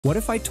What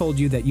if I told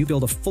you that you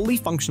build a fully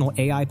functional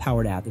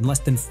AI-powered app in less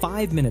than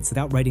 5 minutes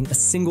without writing a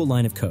single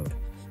line of code?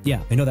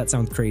 Yeah, I know that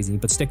sounds crazy,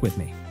 but stick with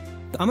me.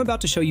 I'm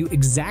about to show you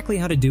exactly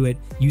how to do it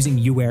using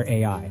UWare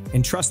AI.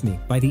 And trust me,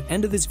 by the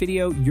end of this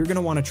video, you're going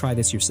to want to try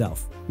this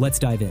yourself. Let's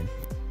dive in.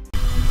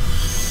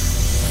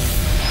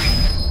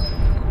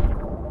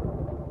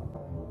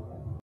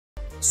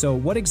 So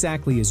what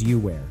exactly is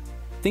UWare?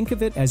 Think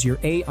of it as your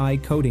AI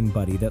coding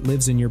buddy that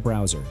lives in your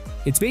browser.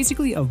 It's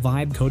basically a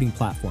vibe coding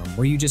platform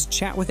where you just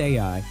chat with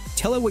AI,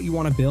 tell it what you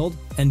want to build,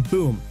 and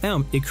boom,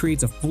 it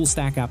creates a full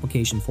stack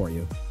application for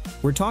you.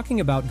 We're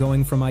talking about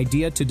going from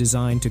idea to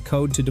design to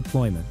code to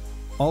deployment,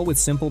 all with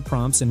simple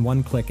prompts and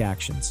one-click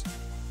actions.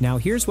 Now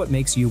here's what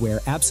makes UWare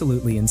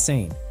absolutely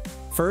insane.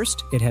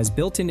 First, it has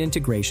built-in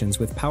integrations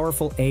with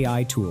powerful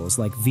AI tools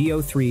like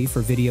VO3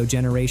 for video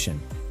generation,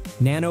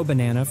 Nano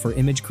Banana for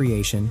image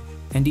creation,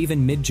 and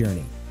even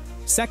Midjourney.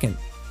 Second,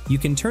 you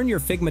can turn your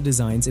Figma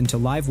designs into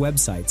live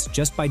websites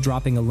just by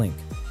dropping a link.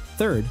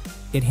 Third,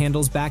 it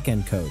handles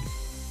backend code,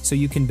 so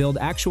you can build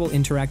actual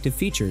interactive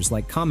features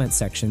like comment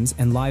sections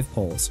and live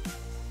polls.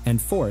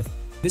 And fourth,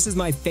 this is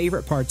my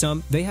favorite part,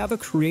 they have a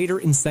creator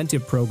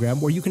incentive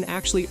program where you can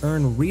actually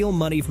earn real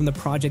money from the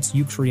projects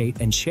you create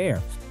and share.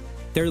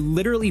 They're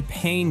literally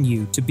paying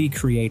you to be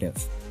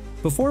creative.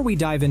 Before we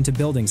dive into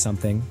building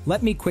something,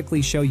 let me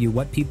quickly show you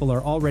what people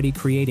are already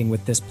creating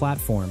with this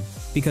platform,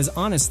 because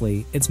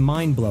honestly, it's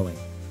mind-blowing.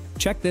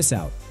 Check this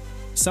out.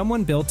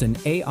 Someone built an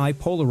AI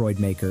Polaroid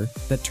maker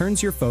that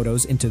turns your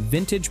photos into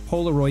vintage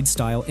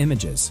Polaroid-style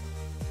images.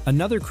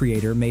 Another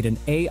creator made an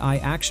AI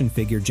action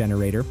figure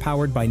generator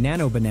powered by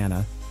Nano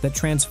Banana that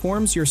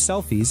transforms your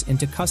selfies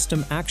into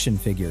custom action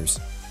figures.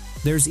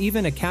 There's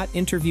even a cat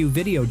interview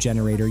video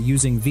generator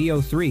using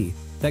VO3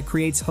 that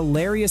creates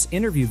hilarious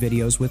interview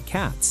videos with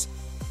cats.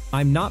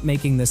 I'm not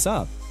making this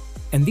up.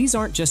 And these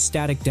aren't just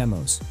static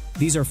demos.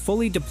 These are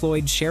fully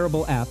deployed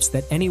shareable apps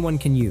that anyone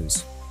can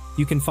use.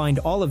 You can find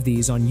all of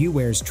these on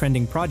UWare's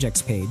trending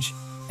projects page,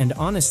 and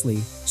honestly,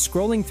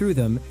 scrolling through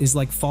them is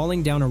like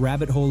falling down a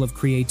rabbit hole of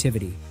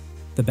creativity.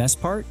 The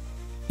best part?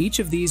 Each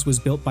of these was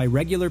built by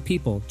regular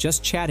people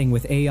just chatting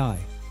with AI.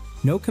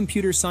 No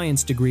computer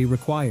science degree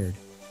required.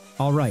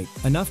 Alright,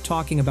 enough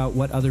talking about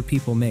what other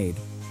people made.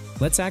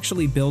 Let's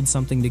actually build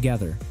something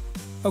together.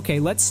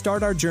 Okay, let's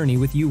start our journey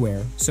with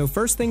UWare. So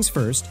first things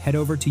first, head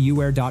over to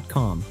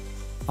uware.com.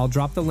 I'll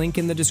drop the link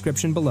in the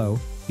description below.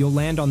 You'll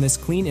land on this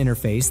clean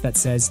interface that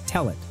says,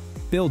 tell it,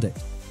 build it.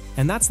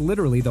 And that's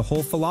literally the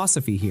whole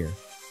philosophy here.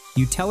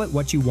 You tell it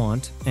what you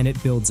want, and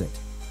it builds it.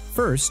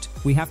 First,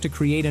 we have to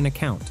create an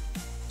account.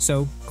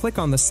 So click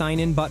on the sign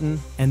in button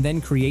and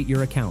then create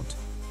your account.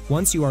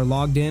 Once you are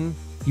logged in,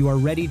 you are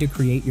ready to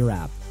create your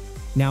app.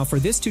 Now for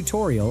this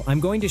tutorial,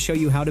 I'm going to show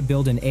you how to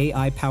build an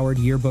AI-powered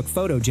yearbook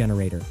photo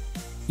generator.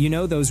 You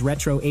know those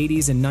retro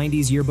 80s and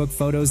 90s yearbook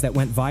photos that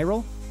went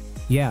viral?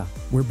 Yeah,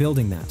 we're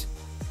building that.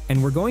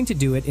 And we're going to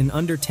do it in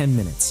under 10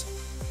 minutes.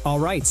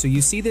 Alright, so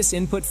you see this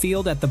input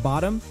field at the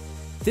bottom?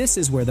 This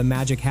is where the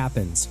magic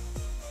happens.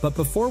 But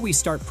before we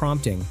start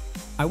prompting,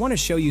 I want to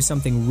show you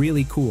something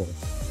really cool,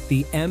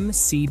 the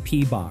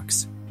MCP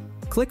box.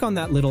 Click on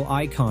that little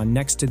icon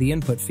next to the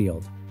input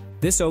field.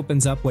 This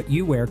opens up what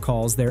UWare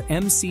calls their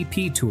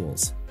MCP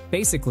tools.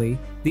 Basically,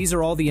 these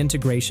are all the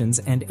integrations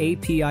and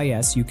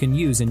APIs you can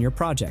use in your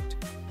project.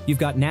 You've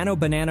got Nano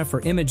Banana for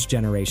image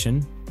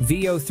generation,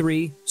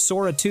 VO3,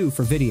 Sora 2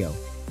 for video,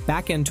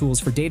 backend tools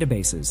for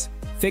databases,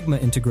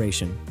 Figma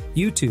integration,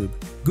 YouTube,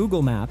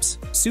 Google Maps,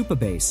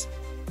 Supabase.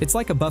 It's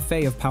like a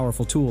buffet of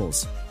powerful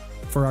tools.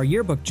 For our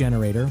yearbook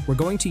generator, we're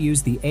going to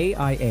use the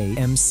AIA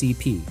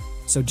MCP,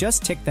 so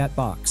just tick that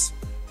box.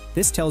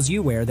 This tells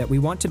UWare that we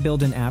want to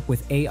build an app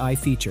with AI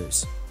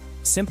features.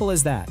 Simple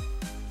as that.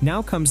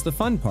 Now comes the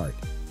fun part.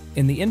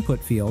 In the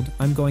input field,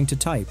 I'm going to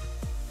type,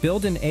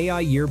 build an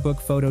AI yearbook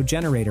photo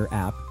generator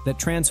app that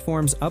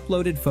transforms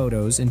uploaded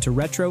photos into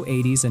retro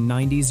 80s and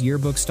 90s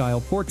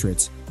yearbook-style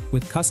portraits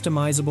with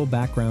customizable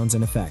backgrounds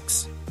and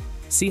effects.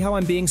 See how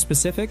I'm being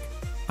specific?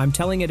 I'm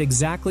telling it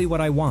exactly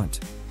what I want.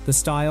 The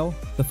style,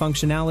 the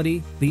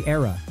functionality, the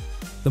era.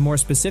 The more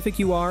specific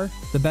you are,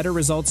 the better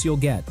results you'll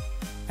get.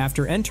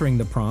 After entering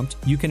the prompt,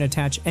 you can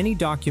attach any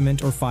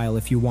document or file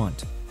if you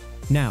want.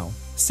 Now,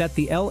 set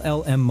the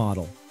LLM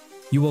model.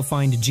 You will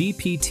find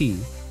GPT,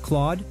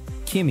 Claude,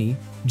 Kimi,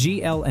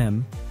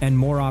 GLM, and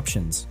more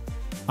options.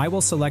 I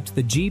will select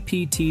the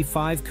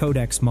GPT-5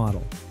 Codex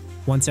model.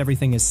 Once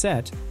everything is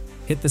set,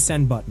 hit the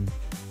send button.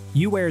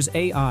 UWare's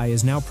AI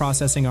is now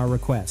processing our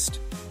request.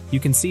 You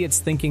can see it's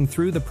thinking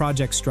through the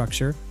project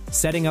structure,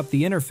 setting up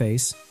the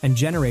interface, and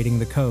generating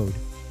the code.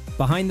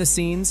 Behind the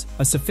scenes,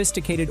 a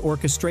sophisticated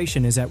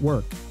orchestration is at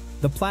work.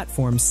 The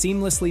platform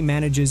seamlessly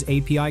manages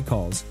API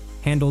calls,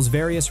 handles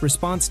various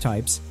response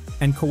types,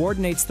 and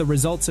coordinates the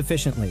results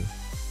efficiently.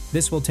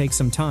 This will take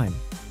some time.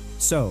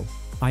 So,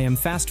 I am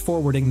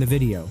fast-forwarding the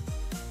video.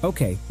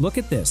 Okay, look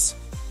at this.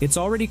 It's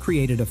already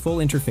created a full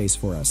interface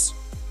for us.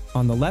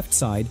 On the left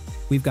side,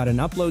 we've got an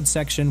upload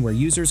section where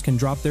users can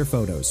drop their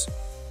photos.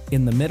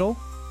 In the middle,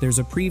 there's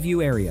a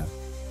preview area.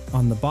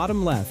 On the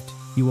bottom left,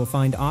 you will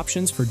find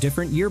options for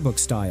different yearbook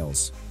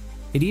styles.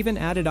 It even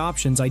added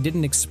options I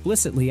didn't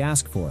explicitly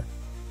ask for.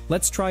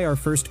 Let's try our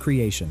first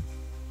creation.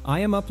 I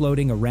am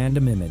uploading a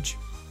random image.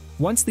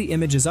 Once the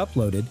image is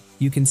uploaded,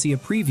 you can see a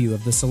preview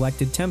of the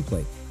selected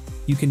template.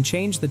 You can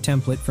change the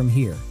template from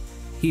here.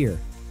 Here,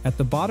 at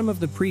the bottom of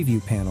the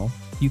preview panel,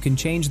 you can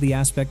change the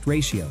aspect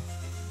ratio.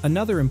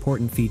 Another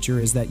important feature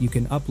is that you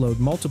can upload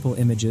multiple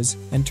images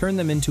and turn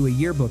them into a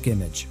yearbook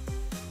image.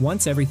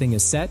 Once everything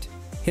is set,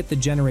 hit the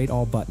Generate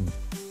All button.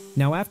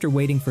 Now after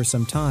waiting for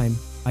some time,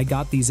 I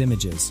got these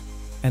images.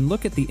 And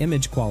look at the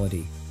image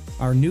quality.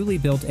 Our newly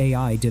built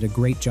AI did a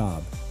great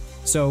job.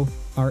 So,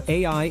 our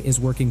AI is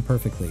working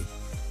perfectly.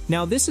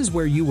 Now this is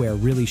where UWare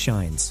really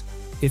shines.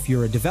 If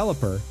you're a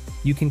developer,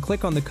 you can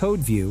click on the code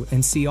view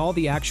and see all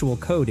the actual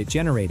code it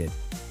generated.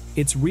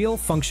 It's real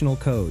functional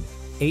code,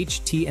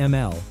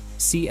 HTML,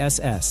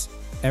 CSS,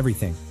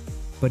 everything.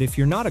 But if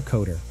you're not a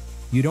coder,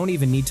 you don't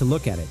even need to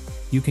look at it.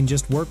 You can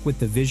just work with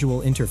the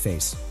visual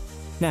interface.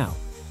 Now,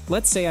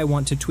 let's say I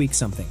want to tweak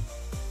something.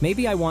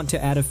 Maybe I want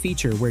to add a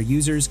feature where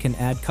users can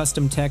add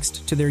custom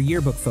text to their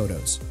yearbook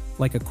photos,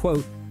 like a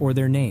quote or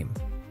their name.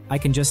 I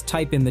can just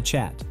type in the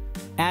chat.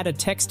 Add a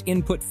text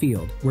input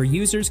field where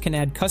users can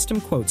add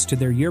custom quotes to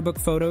their yearbook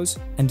photos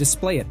and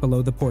display it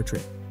below the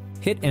portrait.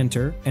 Hit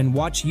enter and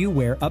watch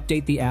UWare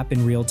update the app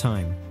in real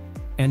time.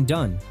 And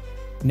done.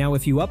 Now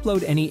if you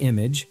upload any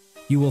image,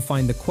 you will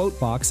find the quote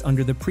box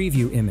under the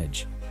preview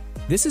image.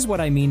 This is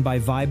what I mean by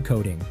vibe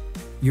coding.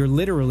 You're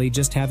literally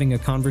just having a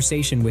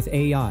conversation with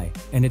AI,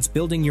 and it's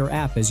building your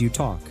app as you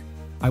talk.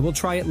 I will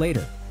try it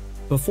later.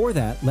 Before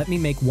that, let me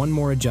make one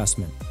more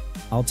adjustment.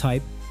 I'll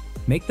type,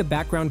 make the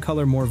background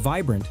color more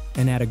vibrant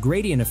and add a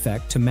gradient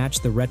effect to match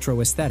the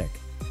retro aesthetic.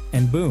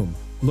 And boom,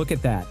 look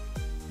at that.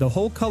 The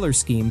whole color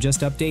scheme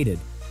just updated.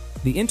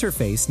 The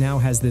interface now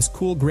has this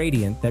cool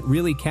gradient that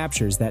really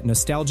captures that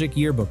nostalgic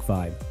yearbook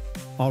vibe.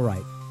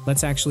 Alright,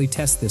 let's actually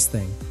test this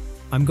thing.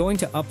 I'm going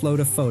to upload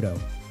a photo.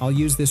 I'll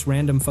use this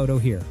random photo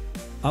here.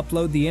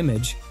 Upload the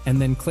image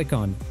and then click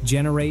on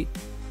Generate,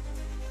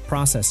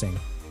 Processing,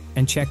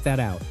 and check that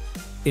out.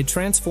 It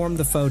transformed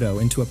the photo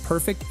into a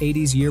perfect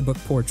 80s yearbook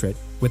portrait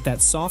with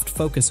that soft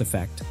focus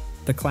effect,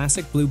 the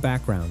classic blue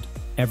background,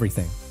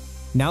 everything.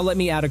 Now let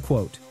me add a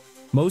quote.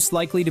 Most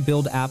likely to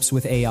build apps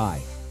with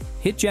AI.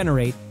 Hit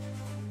Generate,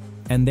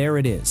 and there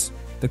it is.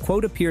 The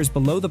quote appears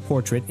below the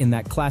portrait in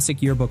that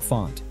classic yearbook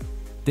font.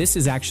 This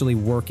is actually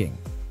working.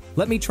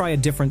 Let me try a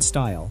different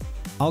style.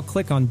 I'll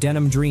click on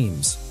Denim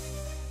Dreams.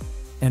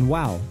 And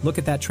wow, look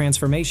at that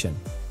transformation.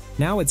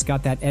 Now it's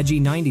got that edgy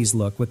 90s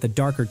look with the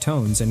darker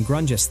tones and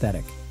grunge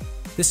aesthetic.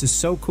 This is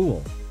so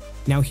cool.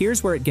 Now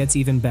here's where it gets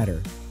even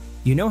better.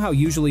 You know how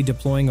usually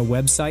deploying a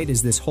website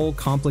is this whole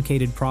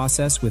complicated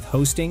process with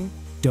hosting,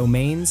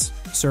 domains,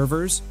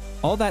 servers,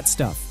 all that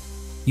stuff.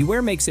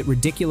 UWare makes it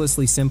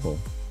ridiculously simple.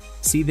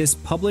 See this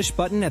Publish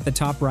button at the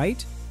top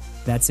right?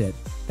 That's it.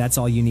 That's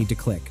all you need to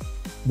click.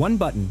 One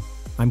button.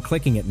 I'm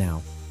clicking it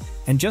now.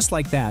 And just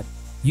like that,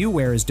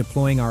 UWare is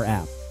deploying our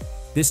app.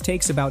 This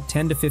takes about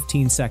 10 to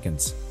 15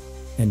 seconds.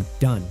 And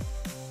done.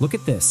 Look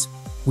at this.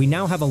 We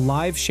now have a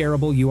live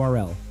shareable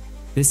URL.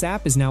 This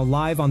app is now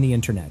live on the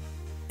internet.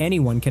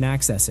 Anyone can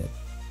access it.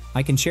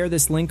 I can share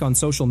this link on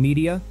social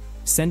media,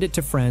 send it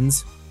to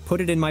friends,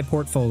 put it in my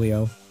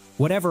portfolio,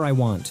 whatever I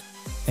want.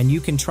 And you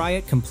can try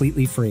it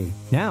completely free.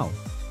 Now,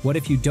 what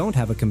if you don't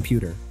have a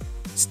computer?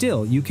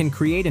 Still, you can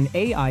create an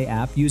AI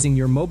app using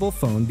your mobile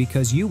phone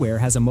because UWare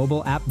has a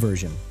mobile app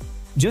version.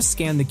 Just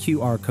scan the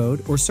QR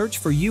code or search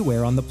for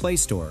UWare on the Play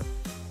Store.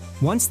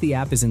 Once the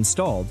app is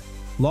installed,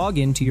 log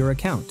into your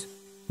account.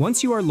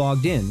 Once you are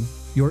logged in,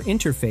 your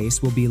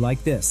interface will be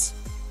like this.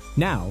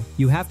 Now,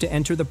 you have to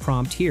enter the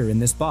prompt here in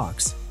this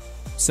box.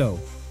 So,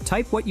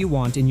 type what you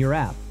want in your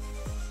app.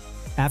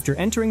 After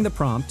entering the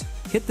prompt,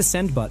 hit the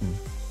Send button.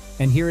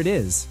 And here it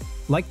is.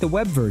 Like the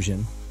web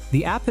version,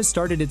 the app has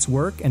started its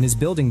work and is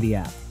building the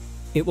app.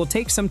 It will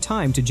take some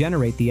time to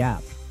generate the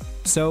app.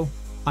 So,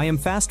 I am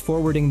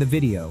fast-forwarding the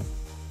video.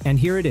 And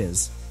here it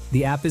is.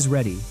 The app is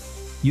ready.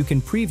 You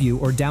can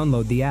preview or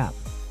download the app.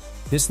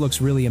 This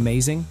looks really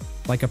amazing,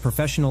 like a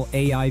professional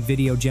AI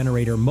video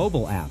generator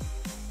mobile app.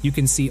 You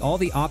can see all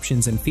the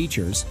options and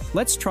features.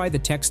 Let's try the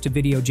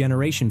text-to-video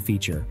generation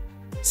feature.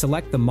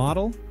 Select the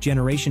model,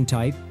 generation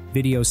type,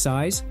 video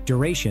size,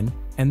 duration,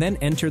 and then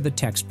enter the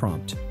text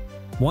prompt.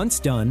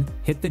 Once done,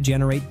 hit the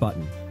Generate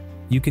button.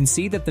 You can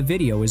see that the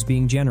video is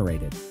being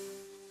generated.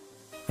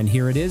 And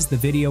here it is, the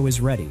video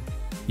is ready.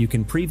 You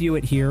can preview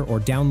it here or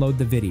download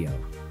the video.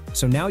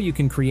 So now you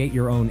can create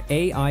your own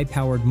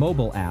AI-powered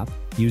mobile app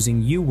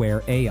using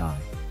UWare AI.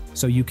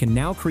 So you can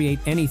now create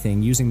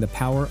anything using the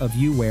power of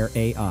UWare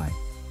AI.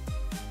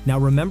 Now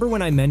remember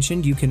when I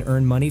mentioned you can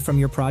earn money from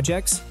your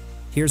projects?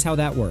 Here's how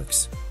that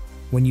works.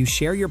 When you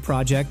share your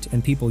project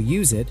and people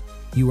use it,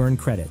 you earn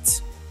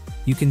credits.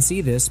 You can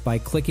see this by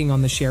clicking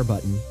on the Share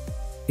button.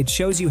 It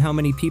shows you how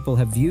many people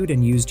have viewed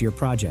and used your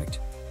project.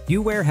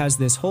 UWare has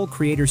this whole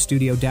Creator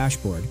Studio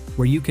dashboard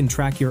where you can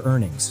track your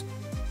earnings.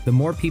 The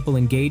more people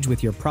engage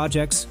with your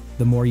projects,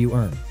 the more you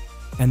earn.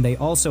 And they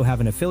also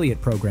have an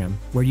affiliate program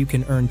where you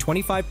can earn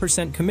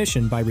 25%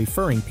 commission by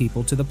referring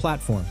people to the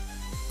platform.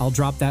 I'll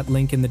drop that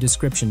link in the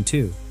description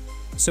too.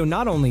 So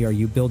not only are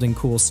you building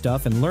cool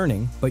stuff and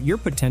learning, but you're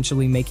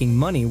potentially making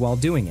money while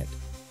doing it.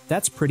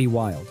 That's pretty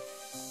wild.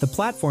 The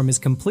platform is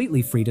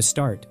completely free to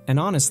start, and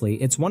honestly,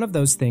 it's one of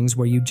those things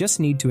where you just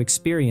need to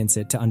experience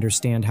it to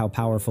understand how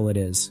powerful it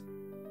is.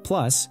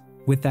 Plus,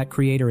 with that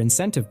creator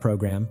incentive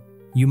program,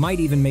 you might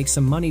even make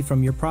some money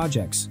from your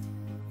projects.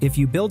 If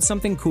you build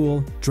something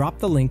cool, drop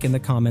the link in the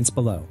comments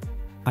below.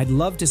 I'd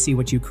love to see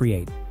what you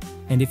create.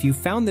 And if you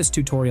found this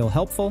tutorial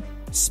helpful,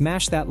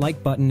 smash that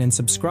like button and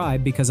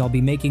subscribe because I'll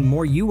be making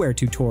more UWare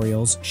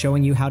tutorials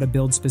showing you how to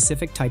build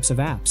specific types of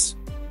apps.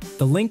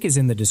 The link is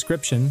in the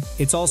description,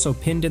 it's also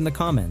pinned in the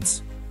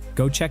comments.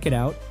 Go check it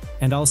out,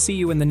 and I'll see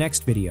you in the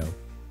next video.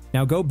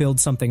 Now go build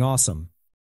something awesome.